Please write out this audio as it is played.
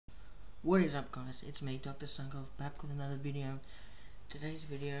What is up, guys? It's me, Dr. Sunkov, back with another video. Today's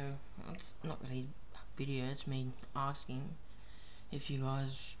video, it's not really a video, it's me asking if you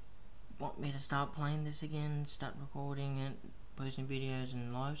guys want me to start playing this again, start recording it, posting videos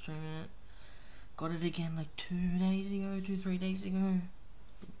and live streaming it. Got it again like 3 days ago. Been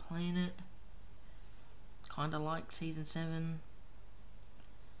playing it. Kinda like Season 7.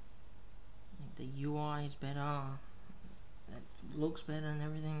 The UI is better. It looks better and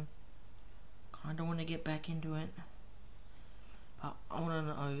everything. Kinda want to get back into it, but I want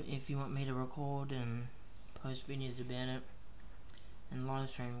to know if you want me to record and post videos about it and live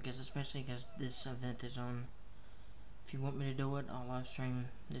stream, because especially because this event is on. If you want me to do it, I'll live stream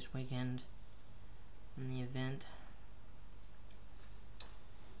this weekend in the event.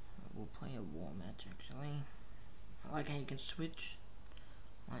 We'll play a war match actually. I like how you can switch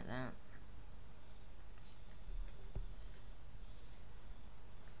like that.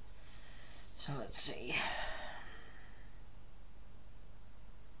 So let's see.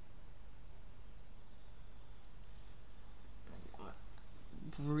 I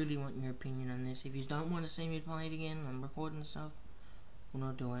really want your opinion on this. If you don't want to see me play it again, I'm recording stuff, we'll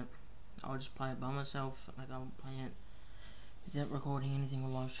not do it. I'll just play it by myself, like I'll play it without recording anything or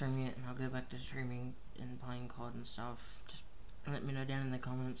live streaming it, and I'll go back to streaming and playing COD and stuff. Just let me know down in the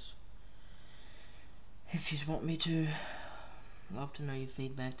comments if you want me to. Love to know your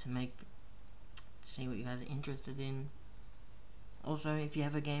feedback to see what you guys are interested in. Also, if you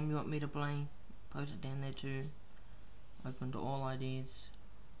have a game you want me to play, post it down there too. Open to all ideas.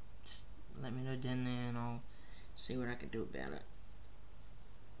 Just let me know down there and I'll see what I can do about it.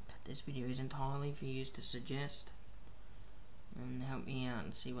 But this video is entirely for you to suggest and help me out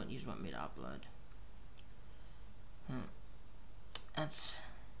and see what you want me to upload. That's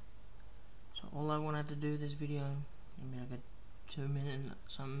so all I wanted to do this video. Maybe like a 2-minute,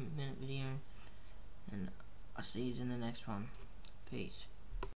 some minute video. And I'll see you in the next one. Peace.